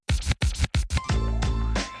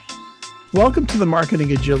Welcome to the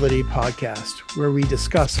Marketing Agility Podcast, where we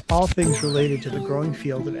discuss all things related to the growing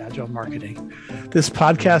field of Agile marketing. This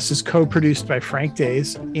podcast is co-produced by Frank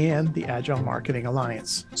Days and the Agile Marketing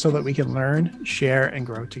Alliance, so that we can learn, share, and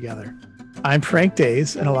grow together. I'm Frank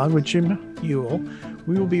Days, and along with Jim Ewell,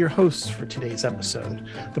 we will be your hosts for today's episode,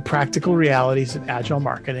 The Practical Realities of Agile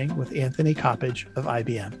Marketing with Anthony Coppage of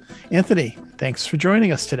IBM. Anthony, thanks for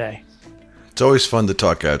joining us today. It's always fun to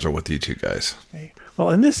talk Agile with you two guys. Okay.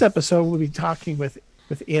 Well, in this episode, we'll be talking with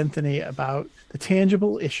Anthony about the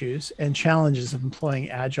tangible issues and challenges of employing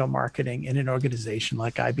Agile marketing in an organization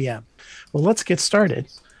like IBM. Well, let's get started.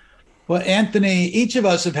 Well, Anthony, each of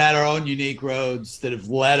us have had our own unique roads that have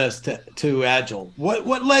led us to Agile.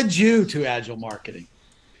 What led you to Agile marketing?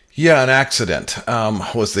 Yeah, an accident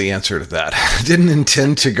was the answer to that. I didn't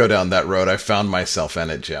intend to go down that road. I found myself in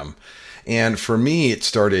it, Jim. And for me, it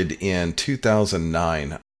started in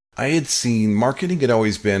 2009. I had seen marketing had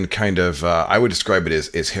always been kind of, I would describe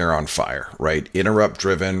it as hair on fire, right? Interrupt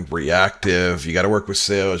driven, reactive. You got to work with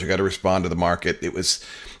sales. You got to respond to the market.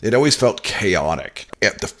 It always felt chaotic.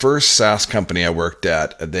 At the first SaaS company I worked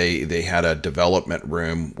at, they had a development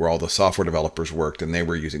room where all the software developers worked, and they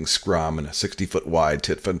were using Scrum and a 60-foot wide,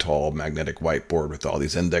 10-foot tall magnetic whiteboard with all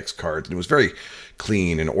these index cards. And it was very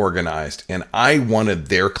clean and organized. And I wanted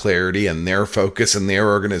their clarity and their focus and their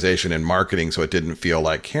organization in marketing so it didn't feel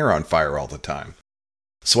like hair on fire all the time.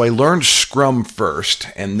 So I learned Scrum first,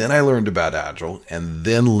 and then I learned about Agile, and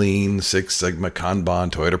then Lean, Six Sigma,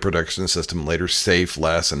 Kanban, Toyota Production System, later SAFe,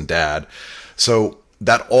 LeSS, and DAD. So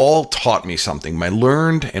that all taught me something. My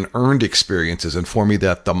learned and earned experiences informed me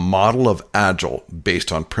that the model of Agile,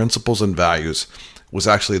 based on principles and values, was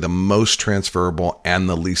actually the most transferable and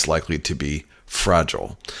the least likely to be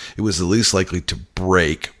fragile. It was the least likely to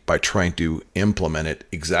break by trying to implement it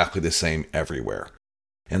exactly the same everywhere.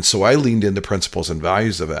 And so I leaned into principles and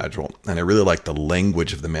values of Agile, and I really like the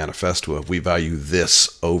language of the manifesto of we value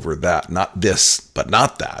this over that, not this, but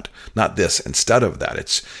not that, not this instead of that.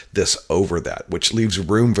 It's this over that, which leaves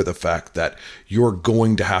room for the fact that you're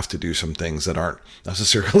going to have to do some things that aren't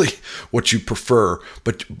necessarily what you prefer,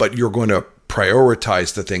 but you're going to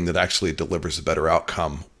prioritize the thing that actually delivers a better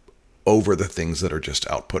outcome over the things that are just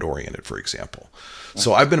output oriented, for example.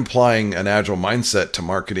 So I've been applying an Agile mindset to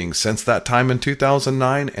marketing since that time in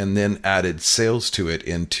 2009, and then added sales to it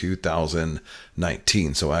in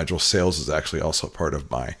 2019. So Agile sales is actually also part of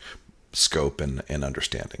my scope and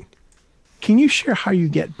understanding. Can you share how you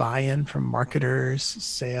get buy-in from marketers,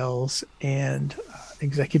 sales, and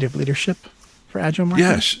executive leadership for Agile marketing?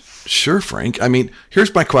 Yeah, sure, Frank. I mean,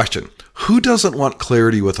 here's my question. Who doesn't want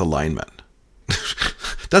clarity with alignment?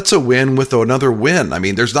 That's a win with another win. I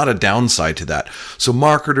mean, there's not a downside to that. So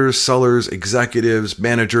marketers, sellers, executives,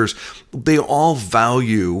 managers, they all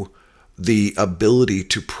value the ability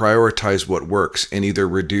to prioritize what works and either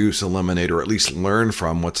reduce, eliminate, or at least learn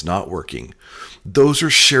from what's not working. Those are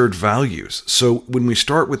shared values. So when we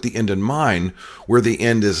start with the end in mind, where the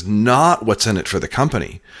end is not what's in it for the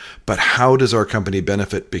company, but how does our company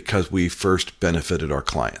benefit because we first benefited our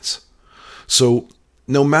clients? So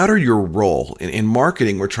no matter your role in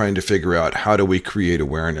marketing, we're trying to figure out how do we create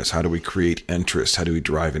awareness? How do we create interest? How do we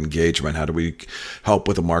drive engagement? How do we help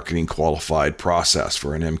with a marketing qualified process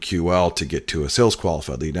for an MQL to get to a sales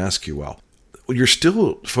qualified lead SQL? You're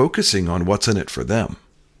still focusing on what's in it for them,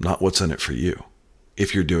 not what's in it for you,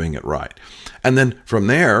 if you're doing it right. And then from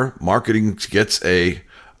there, marketing gets a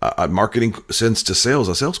marketing sends to sales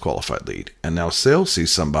a sales qualified lead. And now sales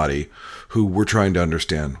sees somebody who we're trying to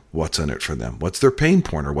understand what's in it for them. What's their pain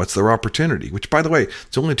point or what's their opportunity? Which, by the way,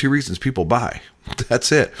 it's only two reasons people buy.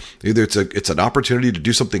 That's it. Either it's an opportunity to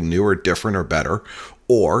do something new or different or better,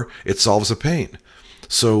 or it solves a pain.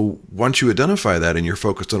 So once you identify that and you're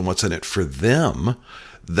focused on what's in it for them,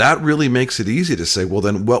 that really makes it easy to say, well,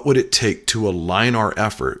 then what would it take to align our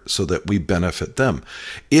effort so that we benefit them?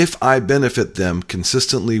 If I benefit them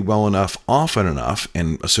consistently, well enough, often enough,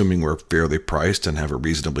 and assuming we're fairly priced and have a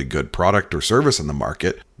reasonably good product or service in the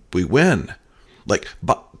market, we win.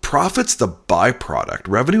 Profit's the byproduct.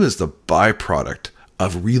 Revenue is the byproduct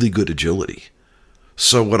of really good agility.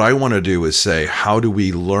 So what I want to do is say, how do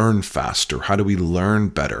we learn faster? How do we learn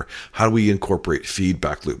better? How do we incorporate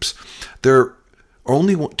feedback loops? There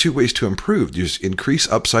only two ways to improve. You just increase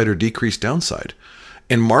upside or decrease downside.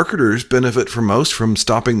 And marketers benefit most from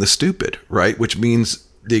stopping the stupid, right? Which means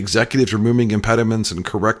the executives removing impediments and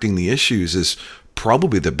correcting the issues is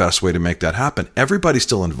probably the best way to make that happen. Everybody's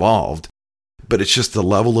still involved, but it's just the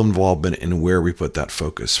level of involvement and where we put that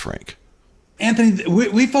focus, Frank. Anthony,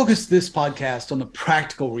 we focus this podcast on the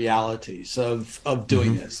practical realities of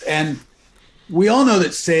doing this. And We all know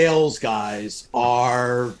that sales guys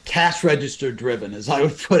are cash register driven, as I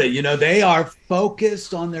would put it. They are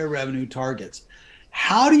focused on their revenue targets.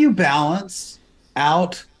 How do you balance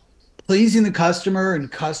out pleasing the customer and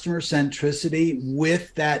customer centricity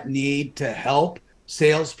with that need to help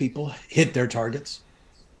salespeople hit their targets?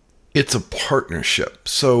 It's a partnership.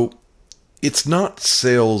 So it's not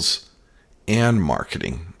sales and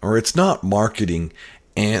marketing, or it's not marketing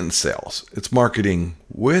and sales. It's marketing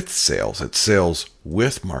with sales. It's sales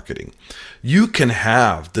with marketing. You can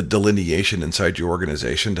have the delineation inside your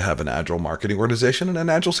organization to have an agile marketing organization and an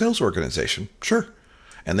agile sales organization. Sure.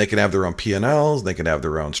 And they can have their own P&Ls, they can have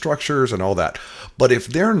their own structures and all that. But if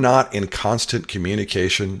they're not in constant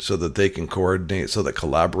communication so that they can coordinate, so that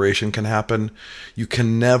collaboration can happen, you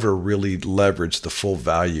can never really leverage the full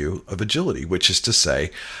value of agility, which is to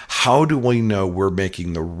say, how do we know we're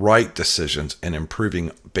making the right decisions and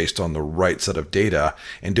improving based on the right set of data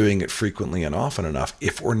and doing it frequently and often enough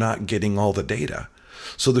if we're not getting all the data?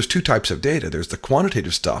 So there's two types of data. There's the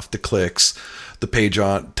quantitative stuff, the clicks, the page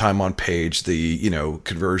on time on page, the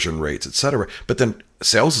conversion rates, etc. But then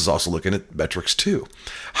sales is also looking at metrics too.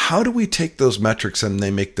 How do we take those metrics and they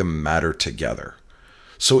make them matter together?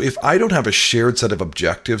 So if I don't have a shared set of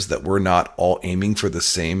objectives that we're not all aiming for the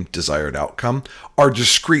same desired outcome, our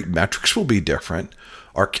discrete metrics will be different.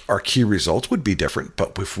 Our key results would be different,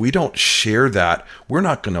 but if we don't share that, we're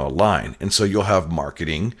not going to align. And so you'll have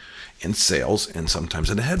marketing and sales and sometimes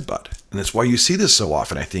a headbutt. And that's why you see this so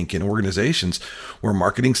often, I think, in organizations where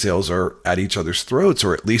marketing sales are at each other's throats,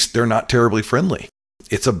 or at least they're not terribly friendly.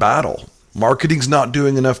 It's a battle. Marketing's not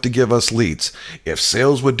doing enough to give us leads. If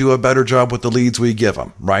sales would do a better job with the leads we give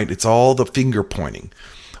them, right? It's all the finger pointing.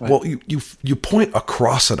 Right. Well, you point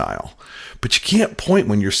across an aisle, but you can't point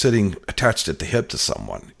when you're sitting attached at the hip to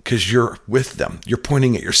someone because you're with them. You're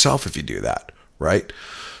pointing at yourself if you do that, right?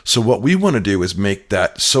 So what we want to do is make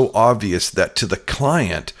that so obvious that to the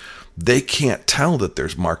client, they can't tell that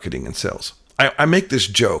there's marketing and sales. I make this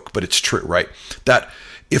joke, but it's true, right? That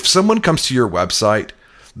if someone comes to your website,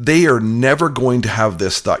 they are never going to have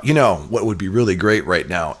this thought. What would be really great right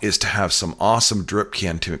now is to have some awesome drip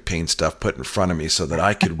campaign stuff put in front of me so that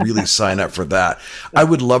I could really sign up for that. I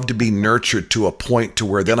would love to be nurtured to a point to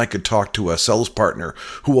where then I could talk to a sales partner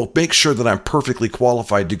who will make sure that I'm perfectly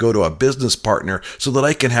qualified to go to a business partner so that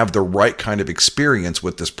I can have the right kind of experience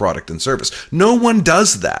with this product and service. No one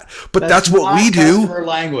does that, but that's what we do. Customer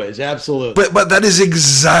language, absolutely. But that is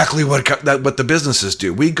exactly what the businesses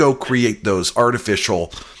do. We go create those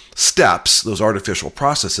artificial steps, those artificial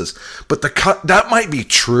processes, but that might be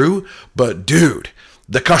true, but dude,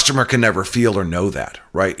 the customer can never feel or know that,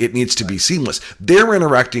 right? It needs to be seamless. They're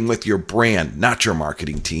interacting with your brand, not your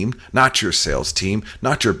marketing team, not your sales team,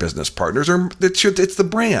 not your business partners, or it's the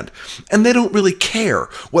brand. And they don't really care.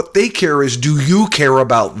 What they care is, do you care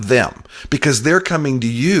about them? Because they're coming to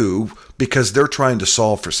you because they're trying to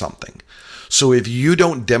solve for something. So if you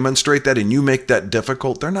don't demonstrate that and you make that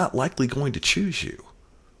difficult, they're not likely going to choose you.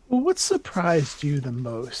 Well, what surprised you the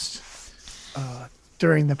most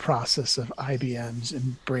during the process of IBM's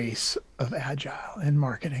embrace of Agile in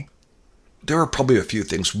marketing? There are probably a few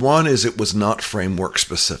things. One is it was not framework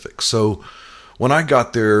specific. So when I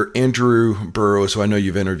got there, Andrew Burrows, who I know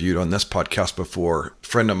you've interviewed on this podcast before, a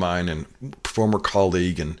friend of mine and former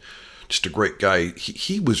colleague and just a great guy,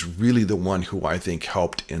 he was really the one who I think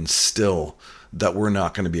helped instill that we're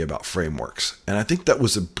not going to be about frameworks. And I think that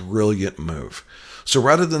was a brilliant move. So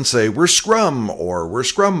rather than say we're Scrum or we're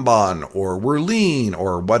Scrumban or we're Lean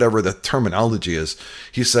or whatever the terminology is,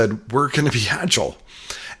 he said we're going to be Agile.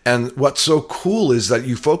 And what's so cool is that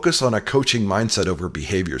you focus on a coaching mindset over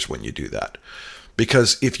behaviors when you do that.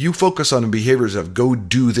 Because if you focus on behaviors of go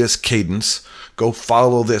do this cadence, go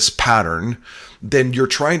follow this pattern, then you're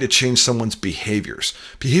trying to change someone's behaviors.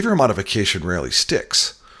 Behavior modification rarely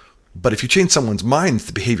sticks. But if you change someone's mind,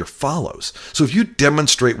 the behavior follows. So if you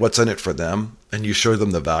demonstrate what's in it for them and you show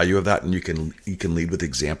them the value of that, and you can lead with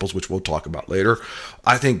examples, which we'll talk about later,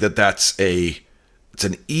 I think that's it's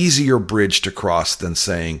an easier bridge to cross than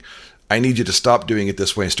saying, I need you to stop doing it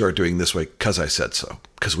this way and start doing it this way because I said so,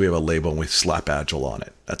 because we have a label and we slap Agile on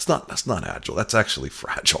it. That's not Agile. That's actually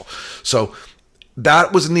fragile. So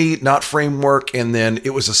that was neat, not framework. And then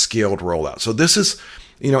it was a scaled rollout. So this is,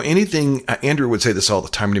 anything, Andrew would say this all the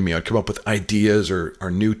time to me. I'd come up with ideas or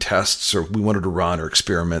new tests or we wanted to run or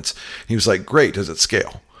experiments. He was like, great, does it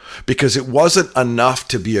scale? Because it wasn't enough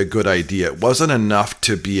to be a good idea. It wasn't enough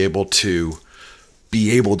to be able to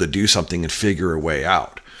do something and figure a way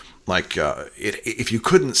out. If you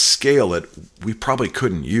couldn't scale it, we probably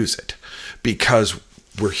couldn't use it because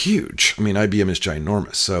were huge. I mean, IBM is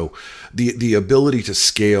ginormous. So the ability to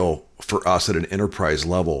scale for us at an enterprise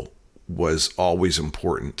level was always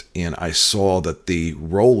important. And I saw that the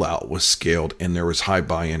rollout was scaled and there was high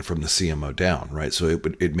buy-in from the CMO down, right? So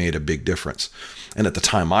it made a big difference. And at the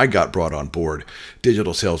time I got brought on board,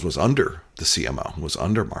 digital sales was under the CMO, was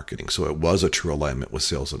under marketing. So it was a true alignment with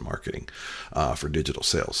sales and marketing for digital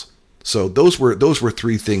sales. So those were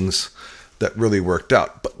three things that really worked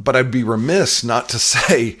out. But I'd be remiss not to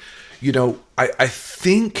say, I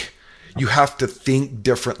think you have to think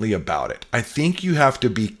differently about it. I think you have to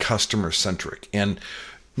be customer centric, and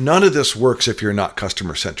none of this works if you're not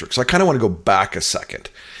customer centric. So I kind of want to go back a second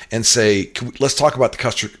and say, let's talk about the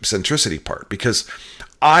customer centricity part, because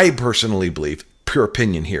I personally believe, pure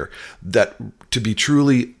opinion here, that to be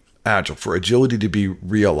truly agile, for agility to be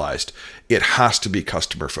realized, it has to be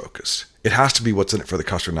customer focused. It has to be what's in it for the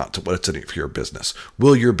customer, not what's in it for your business.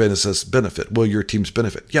 Will your business benefit? Will your teams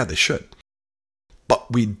benefit? Yeah, they should. But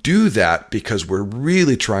we do that because we're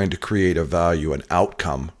really trying to create a value, an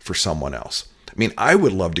outcome for someone else. I mean, I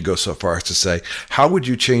would love to go so far as to say, how would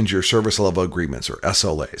you change your service level agreements or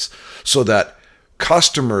SLAs so that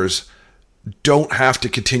customers don't have to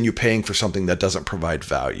continue paying for something that doesn't provide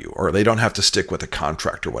value, or they don't have to stick with a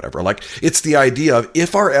contract or whatever? Like, it's the idea of,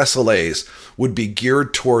 if our SLAs would be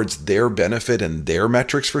geared towards their benefit and their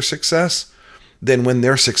metrics for success, then when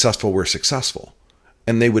they're successful, we're successful,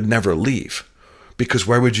 and they would never leave. Because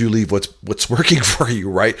why would you leave what's working for you,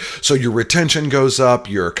 right? So your retention goes up,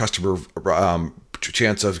 your customer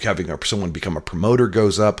chance of having someone become a promoter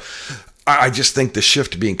goes up. I just think the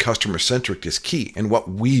shift to being customer centric is key. And what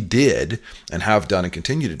we did and have done and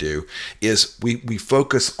continue to do is we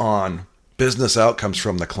focus on business outcomes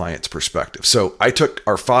from the client's perspective. So I took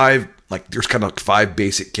our there's kind of like 5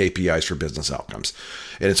 basic KPIs for business outcomes,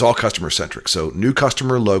 and it's all customer centric. So new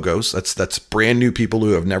customer logos, that's brand new people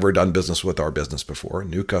who have never done business with our business before.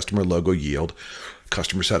 New customer logo yield,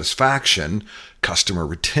 customer satisfaction, customer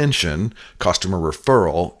retention, customer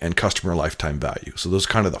referral, and customer lifetime value. So those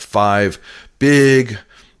are kind of the 5 big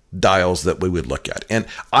dials that we would look at. And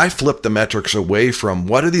I flipped the metrics away from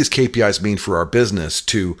what do these KPIs mean for our business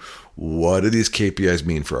to what do these KPIs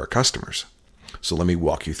mean for our customers. So let me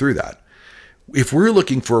walk you through that. If we're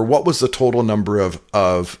looking for what was the total number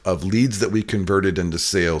of leads that we converted into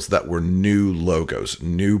sales that were new logos,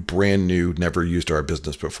 brand new, never used our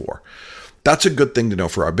business before, that's a good thing to know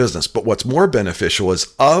for our business. But what's more beneficial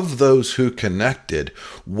is, of those who connected,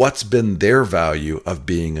 what's been their value of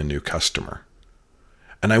being a new customer?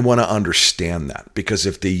 And I want to understand that, because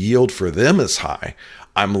if the yield for them is high,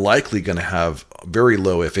 I'm likely going to have very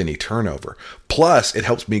low, if any, turnover. Plus, it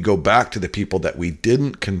helps me go back to the people that we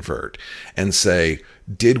didn't convert and say,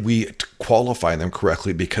 did we qualify them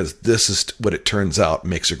correctly? Because this is what it turns out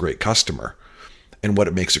makes a great customer and what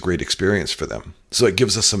it makes a great experience for them. So it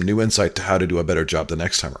gives us some new insight to how to do a better job the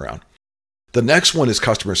next time around. The next one is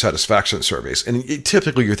customer satisfaction surveys. And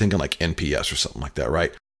typically you're thinking like NPS or something like that,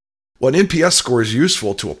 right? Well, an NPS score is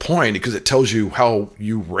useful to a point because it tells you how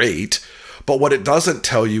you rate. But what it doesn't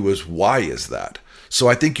tell you is, why is that? So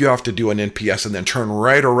I think you have to do an NPS and then turn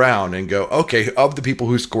right around and go, okay, of the people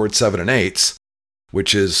who scored 7 and 8s,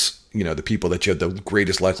 which is, the people that you have the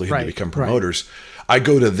greatest likelihood to become promoters, I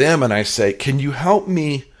go to them and I say, can you help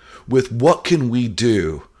me with what can we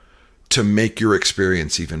do to make your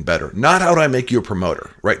experience even better? Not how do I make you a promoter,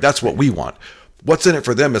 right? That's what we want. What's in it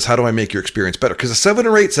for them is, how do I make your experience better? Because a 7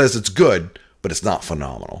 or 8 says it's good, but it's not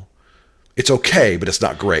phenomenal. It's okay, but it's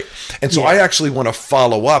not great. And so I actually want to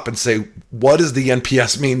follow up and say, what does the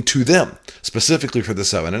NPS mean to them, specifically for the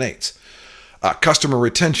 7 and 8s? Customer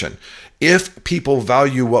retention. If people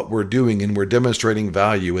value what we're doing and we're demonstrating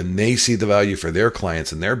value and they see the value for their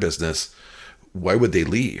clients and their business, why would they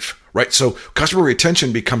leave, right? So customer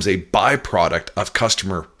retention becomes a byproduct of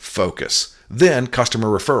customer focus. Then customer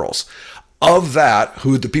referrals. Of that,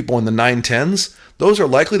 who the people in the 9-10s, those are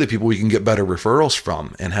likely the people we can get better referrals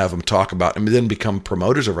from and have them talk about and then become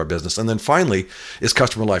promoters of our business. And then finally is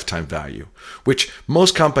customer lifetime value, which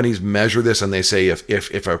most companies measure this, and they say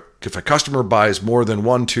if a customer buys more than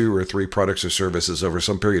 1, 2, or 3 products or services over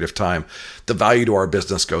some period of time, the value to our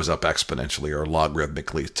business goes up exponentially or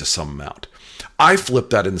logarithmically to some amount. I flip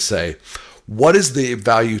that and say, what is the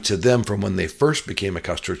value to them from when they first became a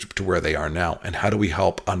customer to where they are now? And how do we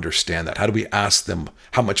help understand that? How do we ask them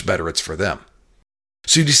how much better it's for them?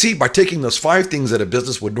 So you see, by taking those 5 things that a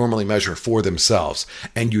business would normally measure for themselves,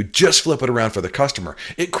 and you just flip it around for the customer,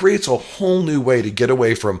 it creates a whole new way to get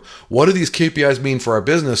away from what do these KPIs mean for our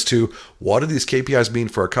business to what do these KPIs mean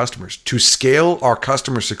for our customers. To scale our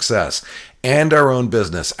customer success and our own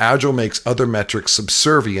business, Agile makes other metrics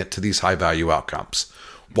subservient to these high-value outcomes.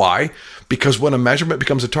 Why? Because when a measurement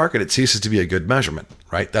becomes a target, it ceases to be a good measurement,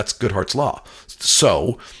 right? That's Goodhart's law.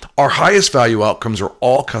 So our highest value outcomes are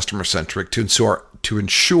all customer-centric to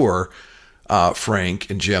ensure, Frank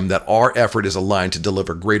and Jim, that our effort is aligned to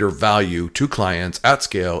deliver greater value to clients at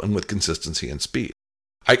scale and with consistency and speed.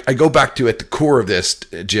 I go back to at the core of this,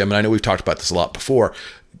 Jim, and I know we've talked about this a lot before,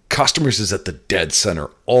 customers is at the dead center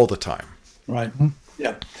all the time. Right.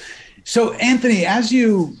 Yeah. So Anthony, as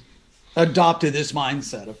you adopted this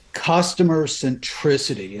mindset of customer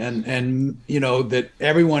centricity and that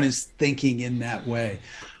everyone is thinking in that way,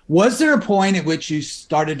 was there a point at which you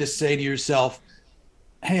started to say to yourself,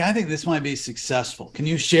 hey, I think this might be successful? Can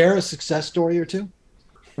you share a success story or two?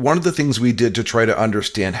 One of the things we did to try to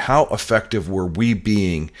understand how effective were we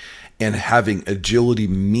being and having agility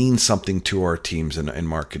mean something to our teams in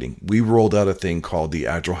marketing, we rolled out a thing called the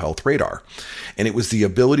Agile Health Radar. And it was the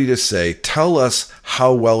ability to say, tell us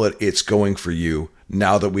how well it's going for you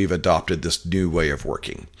now that we've adopted this new way of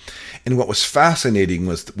working. And what was fascinating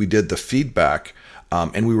was that we did the feedback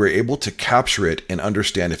and we were able to capture it and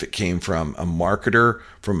understand if it came from a marketer,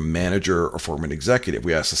 from a manager, or from an executive.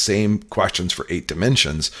 We asked the same questions for 8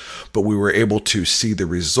 dimensions, but we were able to see the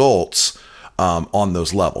results on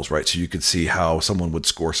those levels, right? So you could see how someone would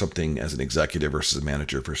score something as an executive versus a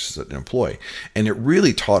manager versus an employee. And it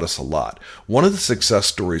really taught us a lot. One of the success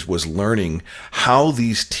stories was learning how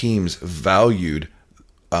these teams valued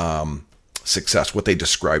success, what they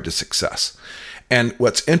described as success. And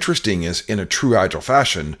what's interesting is in a true Agile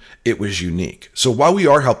fashion, it was unique. So while we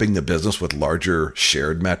are helping the business with larger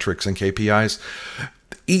shared metrics and KPIs,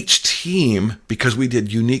 each team, because we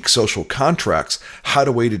did unique social contracts, had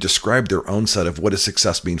a way to describe their own set of what does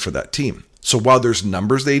success mean for that team. So while there's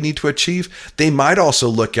numbers they need to achieve, they might also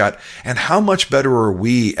look at, and how much better are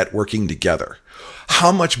we at working together?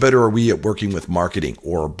 How much better are we at working with marketing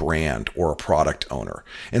or a brand or a product owner?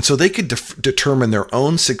 And so they could determine their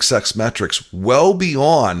own success metrics well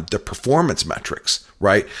beyond the performance metrics,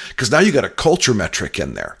 right? Because now you got a culture metric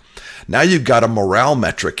in there. Now you've got a morale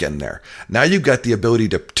metric in there. Now you've got the ability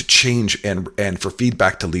to change and for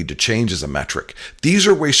feedback to lead to change as a metric. These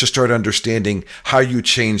are ways to start understanding how you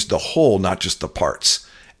change the whole, not just the parts.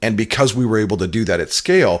 And because we were able to do that at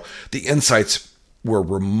scale, the insights were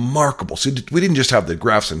remarkable. So we didn't just have the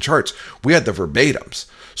graphs and charts, we had the verbatims.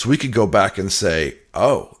 So we could go back and say,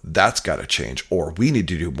 oh, that's got to change, or we need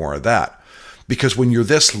to do more of that. Because when you're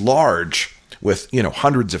this large with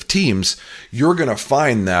hundreds of teams, you're going to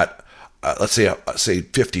find that let's say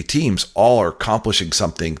 50 teams all are accomplishing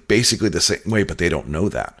something basically the same way, but they don't know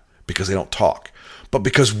that because they don't talk. But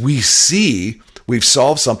because we've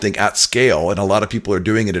solved something at scale and a lot of people are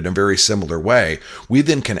doing it in a very similar way, we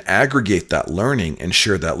then can aggregate that learning and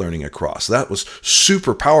share that learning across. That was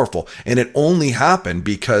super powerful. And it only happened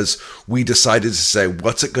because we decided to say,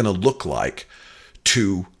 what's it going to look like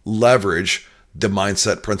to leverage the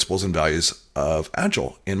mindset, principles, and values of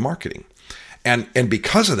Agile in marketing? And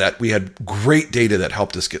because of that, we had great data that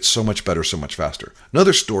helped us get so much better, so much faster.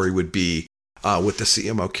 Another story would be with the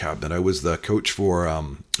CMO cabinet. I was the coach for a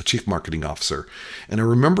chief marketing officer. And I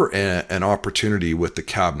remember an opportunity with the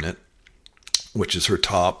cabinet, which is her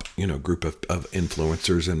top group of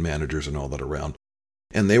influencers and managers and all that around.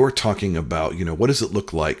 And they were talking about, what does it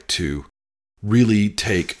look like to really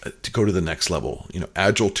to go to the next level?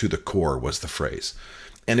 Agile to the core was the phrase.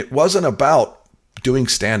 And it wasn't about doing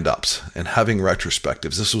stand-ups and having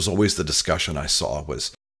retrospectives. This was always the discussion I saw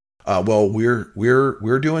was, well,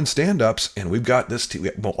 we're doing stand-ups and we've got this team.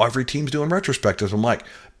 Well, every team's doing retrospectives. I'm like,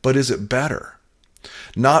 but is it better?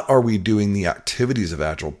 Not are we doing the activities of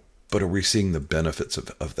Agile, but are we seeing the benefits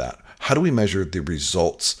of that? How do we measure the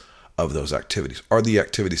results of those activities? Are the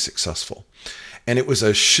activities successful? And it was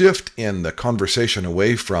a shift in the conversation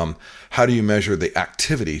away from how do you measure the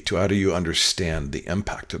activity to how do you understand the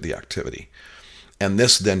impact of the activity? And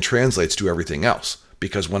this then translates to everything else.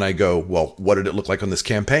 Because when I go, well, what did it look like on this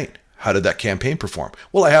campaign? How did that campaign perform?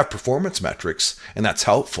 Well, I have performance metrics, and that's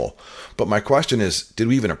helpful. But my question is, did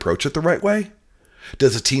we even approach it the right way?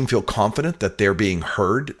 Does the team feel confident that they're being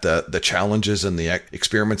heard? The challenges and the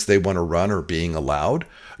experiments they want to run are being allowed?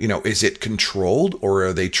 Is it controlled, or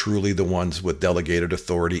are they truly the ones with delegated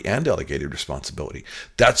authority and delegated responsibility?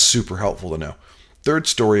 That's super helpful to know. Third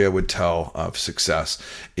story I would tell of success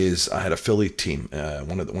is I had a Philly team,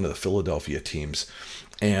 one of the Philadelphia teams,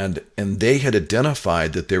 and they had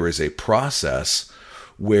identified that there is a process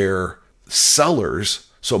where sellers,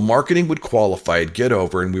 so marketing would qualify, get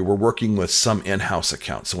over, and we were working with some in-house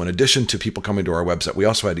accounts. So in addition to people coming to our website, we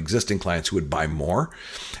also had existing clients who would buy more.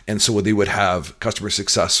 And so they would have customer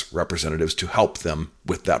success representatives to help them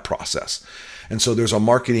with that process. And so there's a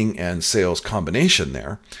marketing and sales combination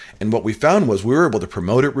there. And what we found was we were able to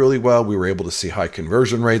promote it really well. We were able to see high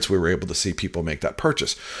conversion rates. We were able to see people make that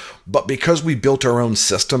purchase. But because we built our own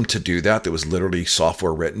system to do that, there was literally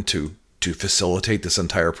software written to facilitate this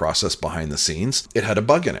entire process behind the scenes, it had a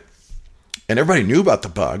bug in it. And everybody knew about the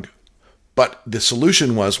bug, but the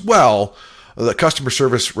solution was, well, the customer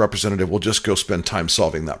service representative will just go spend time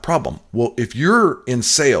solving that problem. Well, if you're in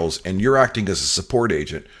sales and you're acting as a support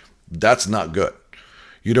agent, that's not good.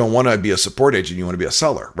 You don't want to be a support agent. You want to be a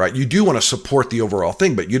seller, right? You do want to support the overall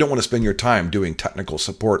thing, but you don't want to spend your time doing technical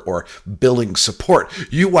support or billing support.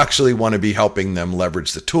 You actually want to be helping them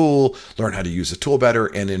leverage the tool, learn how to use the tool better,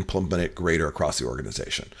 and implement it greater across the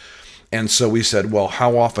organization. And so we said, well,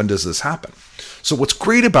 how often does this happen? So what's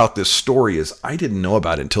great about this story is I didn't know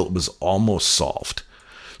about it until it was almost solved.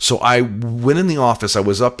 So I went in the office. I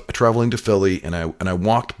was up traveling to Philly, and I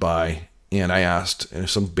walked by. And I asked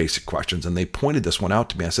some basic questions, and they pointed this one out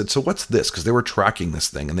to me. I said, so what's this? Because they were tracking this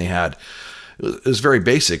thing, and it was very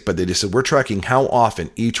basic, but they just said, we're tracking how often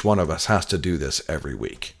each one of us has to do this every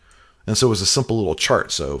week. And so it was a simple little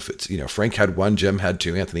chart. So if it's, Frank had 1, Jim had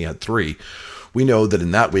 2, Anthony had 3, we know that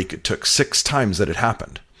in that week it took 6 times that it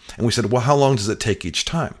happened. And we said, well, how long does it take each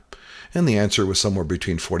time? And the answer was somewhere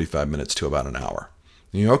between 45 minutes to about an hour.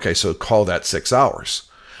 Okay, so call that 6 hours.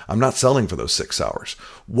 I'm not selling for those 6 hours.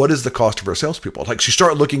 What is the cost of our salespeople? Like, so you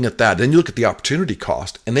start looking at that, then you look at the opportunity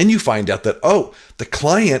cost, and then you find out that, the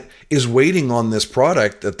client is waiting on this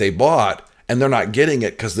product that they bought, and they're not getting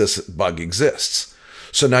it because this bug exists.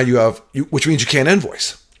 So now which means you can't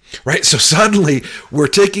invoice, right? So suddenly we're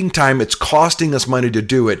taking time. It's costing us money to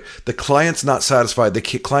do it. The client's not satisfied. The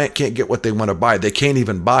client can't get what they want to buy. They can't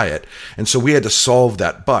even buy it. And so we had to solve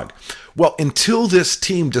that bug. Well, until this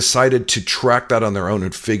team decided to track that on their own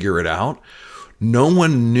and figure it out, no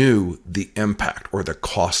one knew the impact or the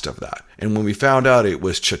cost of that. And when we found out, it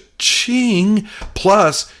was cha-ching,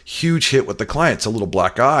 plus huge hit with the client. It's a little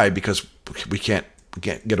black eye because we can't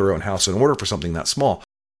get our own house in order for something that small.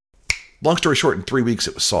 Long story short, in 3 weeks,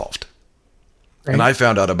 it was solved. Right. And I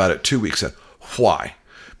found out about it 2 weeks in. Why?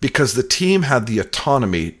 Because the team had the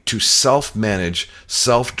autonomy to self-manage,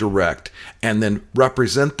 self-direct, and then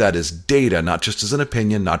represent that as data, not just as an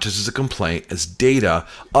opinion, not just as a complaint, as data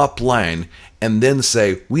upline, and then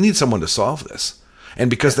say, we need someone to solve this. And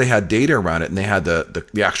because they had data around it and they had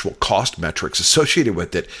the actual cost metrics associated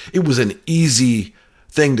with it, it was an easy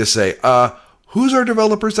thing to say, who's our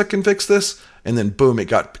developers that can fix this? And then boom,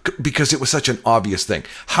 because it was such an obvious thing.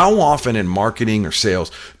 How often in marketing or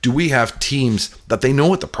sales do we have teams that they know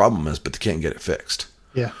what the problem is, but they can't get it fixed?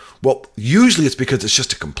 Yeah. Well, usually it's because it's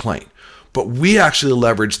just a complaint. But we actually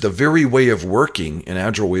leverage the very way of working and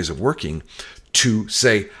agile ways of working to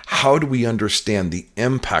say, how do we understand the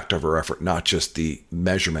impact of our effort, not just the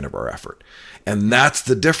measurement of our effort? And that's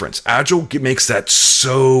the difference. Agile makes that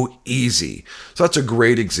so easy. So that's a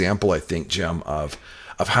great example, I think, Jim, of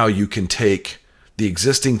how you can take the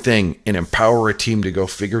existing thing and empower a team to go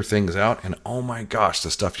figure things out. And oh my gosh,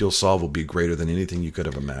 the stuff you'll solve will be greater than anything you could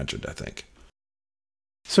have imagined, I think.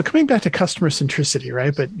 So coming back to customer centricity,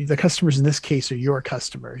 right? But the customers in this case are your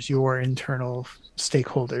customers, your internal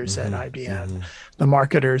stakeholders at IBM, the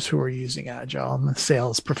marketers who are using Agile, and the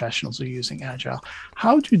sales professionals who are using Agile.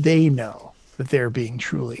 How do they know that they're being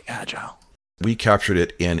truly Agile? We captured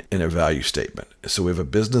it in a value statement. So we have a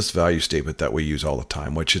business value statement that we use all the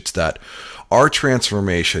time, which it's that our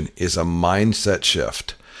transformation is a mindset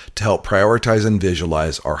shift to help prioritize and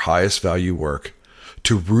visualize our highest value work,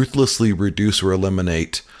 to ruthlessly reduce or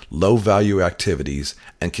eliminate low value activities,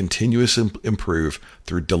 and continuously improve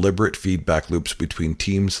through deliberate feedback loops between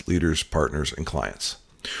teams, leaders, partners, and clients.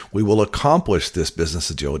 We will accomplish this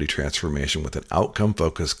business agility transformation with an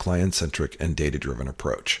outcome-focused, client-centric, and data-driven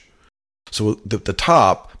approach. So the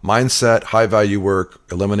top, mindset, high-value work,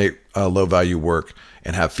 eliminate low-value work,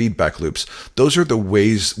 and have feedback loops, those are the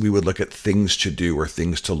ways we would look at things to do or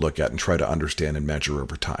things to look at and try to understand and measure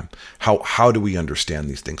over time. How do we understand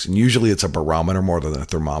these things? And usually it's a barometer more than a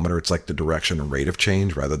thermometer. It's like the direction and rate of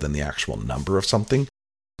change rather than the actual number of something.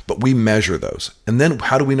 But we measure those. And then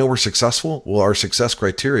how do we know we're successful? Well, our success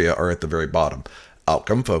criteria are at the very bottom.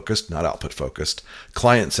 outcome focused, not output focused,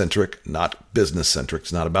 client centric, not business centric,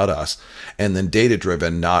 it's not about us, and then data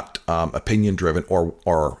driven, not opinion driven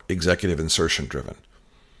or executive insertion driven.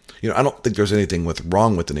 I don't think there's anything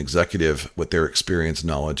wrong with an executive with their experience,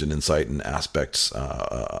 knowledge, and insight and aspects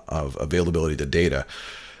of availability to data.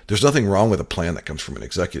 There's nothing wrong with a plan that comes from an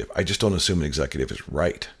executive. I just don't assume an executive is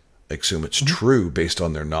right. I assume it's true based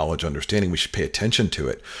on their knowledge, understanding. We should pay attention to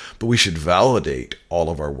it, but we should validate all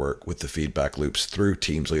of our work with the feedback loops through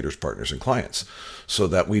teams, leaders, partners, and clients, so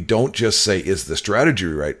that we don't just say, is the strategy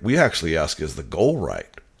right? We actually ask, is the goal right?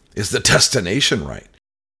 Is the destination right?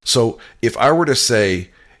 So if I were to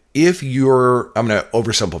say, I'm going to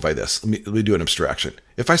oversimplify this. Let me do an abstraction.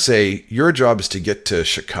 If I say your job is to get to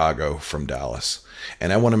Chicago from Dallas,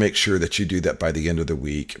 and I want to make sure that you do that by the end of the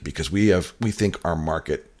week because we think our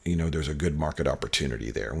market, there's a good market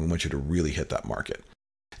opportunity there. And we want you to really hit that market.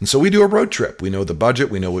 And so we do a road trip. We know the budget.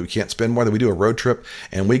 We know we can't spend more than we do a road trip.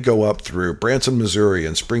 And we go up through Branson, Missouri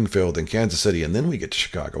and Springfield and Kansas City. And then we get to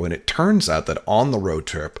Chicago. And it turns out that on the road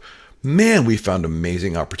trip, man, we found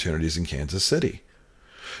amazing opportunities in Kansas City.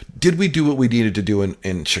 Did we do what we needed to do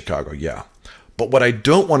in Chicago? Yeah. But what I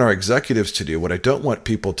don't want our executives to do, what I don't want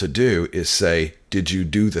people to do is say, did you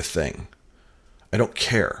do the thing? I don't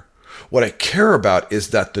care. What I care about is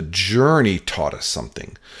that the journey taught us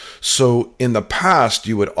something. So in the past,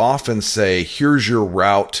 you would often say, here's your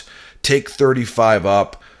route, take 35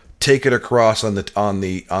 up, take it across on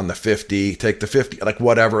the 50, take the 50, like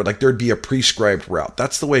whatever, like there'd be a prescribed route.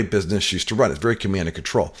 That's the way business used to run. It's very command and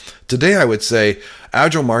control. Today, I would say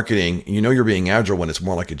agile marketing, you're being agile when it's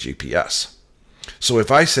more like a GPS. So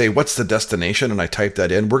if I say, what's the destination? And I type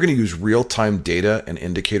that in, we're going to use real-time data and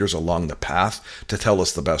indicators along the path to tell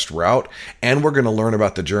us the best route. And we're going to learn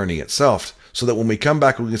about the journey itself so that when we come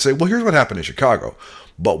back, we can say, well, here's what happened in Chicago.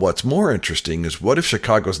 But what's more interesting is what if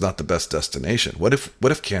Chicago's not the best destination? What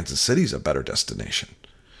if Kansas City's a better destination?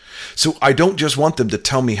 So I don't just want them to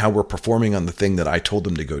tell me how we're performing on the thing that I told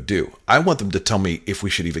them to go do. I want them to tell me if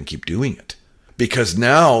we should even keep doing it. Because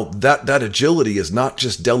now that agility is not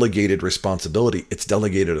just delegated responsibility, it's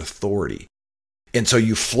delegated authority. And so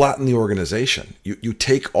you flatten the organization. You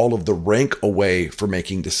take all of the rank away for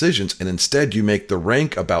making decisions, and instead you make the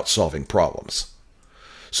rank about solving problems.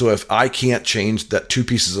 So if I can't change that 2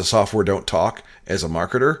 pieces of software don't talk as a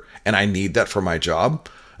marketer, and I need that for my job,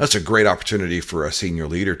 that's a great opportunity for a senior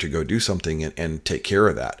leader to go do something and take care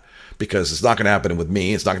of that. Because it's not going to happen with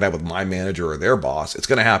me. It's not going to happen with my manager or their boss. It's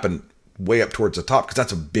going to happen way up towards the top because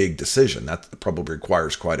that's a big decision. That probably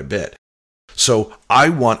requires quite a bit. So I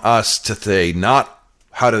want us to say, not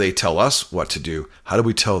how do they tell us what to do? How do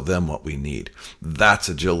we tell them what we need? That's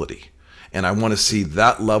agility. And I want to see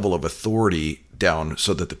that level of authority down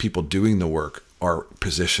so that the people doing the work are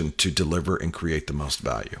positioned to deliver and create the most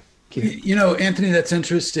value. Anthony, that's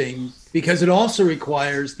interesting because it also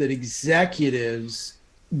requires that executives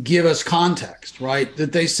give us context, right?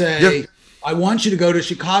 That they say, I want you to go to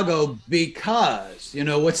Chicago because,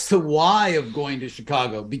 what's the why of going to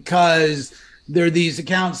Chicago? Because there are these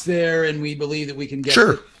accounts there and we believe that we can get,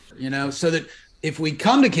 sure. So that if we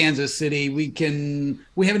come to Kansas City,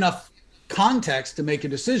 we have enough context to make a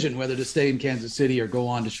decision whether to stay in Kansas City or go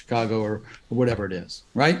on to Chicago or whatever it is,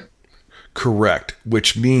 right? Correct,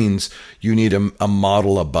 which means you need a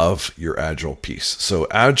model above your agile piece. So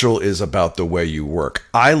agile is about the way you work.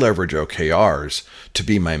 I leverage OKRs to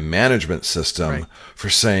be my management system for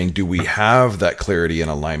saying, do we have that clarity and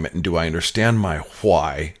alignment? And do I understand my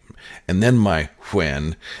why, and then my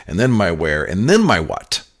when, and then my where, and then my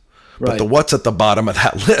what? But the what's at the bottom of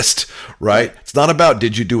that list, right? It's not about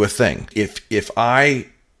did you do a thing. If I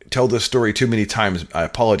tell this story too many times, I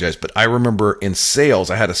apologize, but I remember in sales,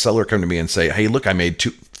 I had a seller come to me and say, hey, look, I made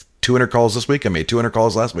 200 calls this week. I made 200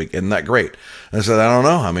 calls last week. Isn't that great? And I said, I don't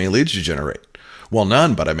know. How many leads did you generate? Well,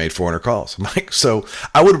 none, but I made 400 calls. I'm like, so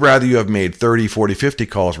I would rather you have made 30, 40, 50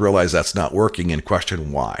 calls, realize that's not working and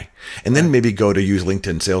question why. And then maybe go to use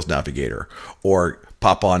LinkedIn Sales Navigator or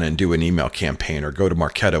pop on and do an email campaign or go to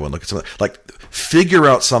Marketo and look at something. Like, figure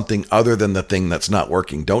out something other than the thing that's not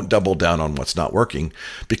working. Don't double down on what's not working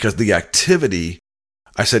because the activity,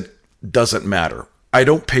 I said, doesn't matter. I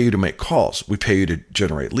don't pay you to make calls. We pay you to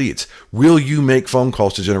generate leads. Will you make phone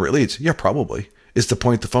calls to generate leads? Yeah, probably. Is the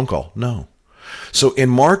point the phone call? No. So in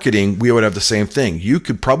marketing, we would have the same thing. You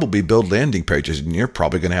could probably build landing pages and you're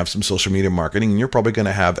probably going to have some social media marketing and you're probably going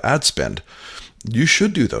to have ad spend. You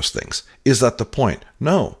should do those things. Is that the point?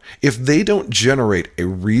 No. If they don't generate a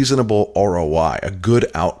reasonable ROI, a good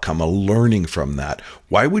outcome, a learning from that,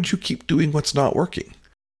 why would you keep doing what's not working?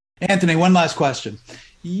 Anthony, one last question.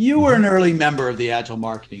 You were an early member of the Agile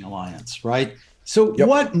Marketing Alliance, right? So Yep.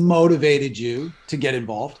 what motivated you to get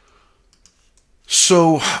involved?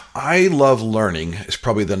 So I love learning is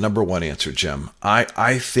probably the number one answer, Jim.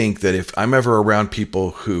 I think that if I'm ever around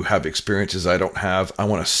people who have experiences I don't have, I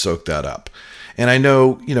want to soak that up. And I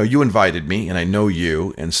know, you invited me and I know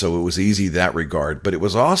you. And so it was easy that regard. But it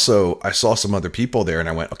was also, I saw some other people there and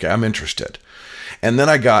I went, okay, I'm interested. And then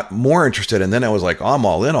I got more interested. And then I was like, oh, I'm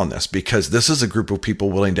all in on this because this is a group of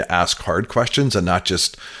people willing to ask hard questions and not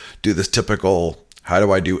just do this typical, how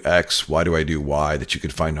do I do X? Why do I do Y that you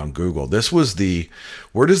could find on Google? This was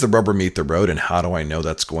where does the rubber meet the road and how do I know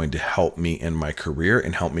that's going to help me in my career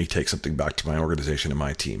and help me take something back to my organization and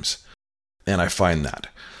my teams? And I find that.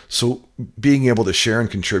 So being able to share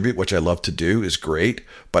and contribute, which I love to do, is great.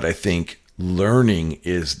 But I think learning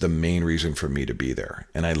is the main reason for me to be there.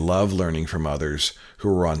 And I love learning from others who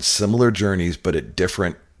are on similar journeys, but at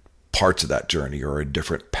different parts of that journey or at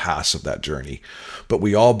different paths of that journey. But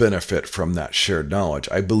we all benefit from that shared knowledge.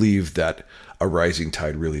 I believe that a rising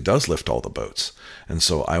tide really does lift all the boats. And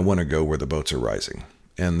so I want to go where the boats are rising.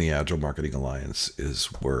 And the Agile Marketing Alliance is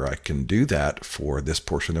where I can do that for this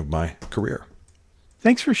portion of my career.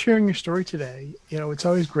 Thanks for sharing your story today. It's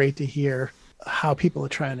always great to hear how people are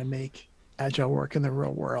trying to make Agile work in the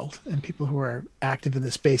real world and people who are active in the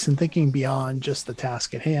space and thinking beyond just the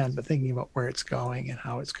task at hand, but thinking about where it's going and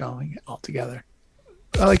how it's going altogether.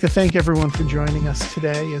 I'd like to thank everyone for joining us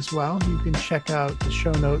today as well. You can check out the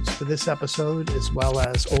show notes for this episode as well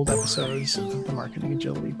as old episodes of the Marketing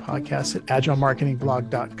Agility podcast at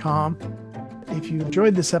agilemarketingblog.com. If you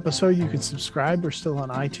enjoyed this episode, you can subscribe. We're still on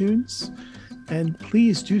iTunes. And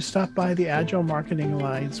please do stop by the Agile Marketing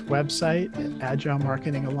Alliance website at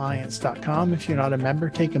agilemarketingalliance.com. If you're not a member,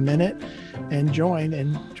 take a minute and join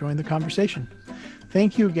the conversation.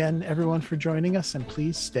 Thank you again, everyone, for joining us, and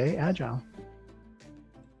please stay agile.